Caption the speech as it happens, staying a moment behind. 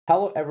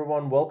Hello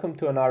everyone, welcome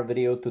to another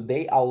video.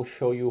 Today I'll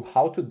show you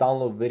how to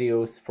download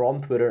videos from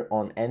Twitter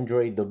on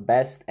Android the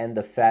best and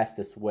the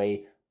fastest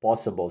way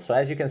possible. So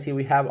as you can see,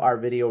 we have our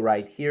video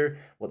right here.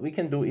 What we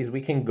can do is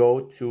we can go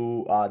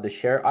to the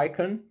share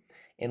icon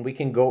and we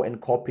can go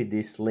and copy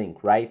this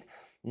link, right?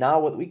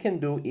 Now what we can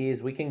do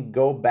is we can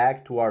go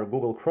back to our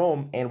Google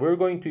Chrome and we're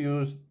going to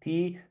use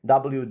twdown.net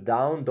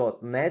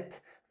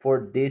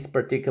for this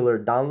particular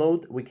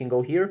download. We can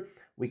go here,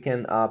 we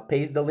can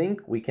paste the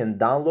link, we can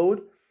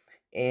download.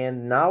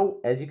 And now,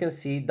 as you can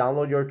see,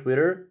 download your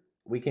Twitter.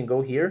 We can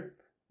go here,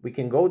 we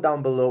can go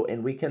down below,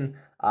 and we can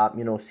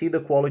see the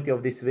quality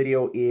of this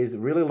video is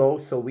really low,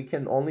 so we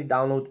can only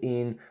download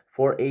in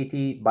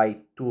 480 by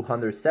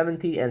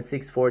 270 and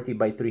 640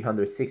 by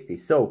 360.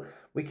 So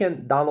we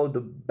can download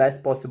the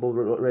best possible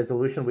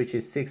resolution, which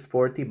is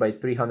 640 by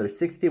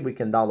 360. We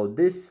can download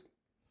this,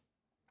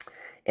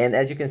 and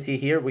as you can see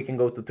here, we can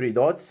go to three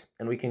dots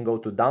and we can go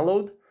to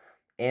download,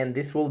 and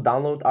this will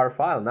download our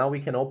file. Now we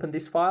can open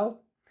this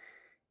file.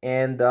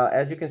 And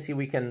as you can see,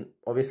 we can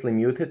obviously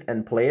mute it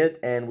and play it,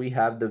 and we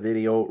have the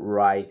video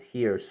right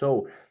here.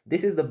 So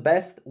this is the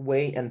best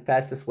way and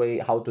fastest way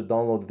how to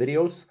download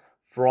videos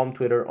from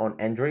Twitter on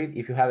Android.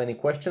 If you have any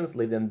questions,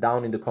 leave them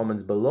down in the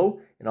comments below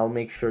and I'll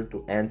make sure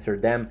to answer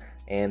them.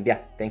 And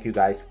yeah, thank you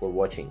guys for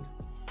watching.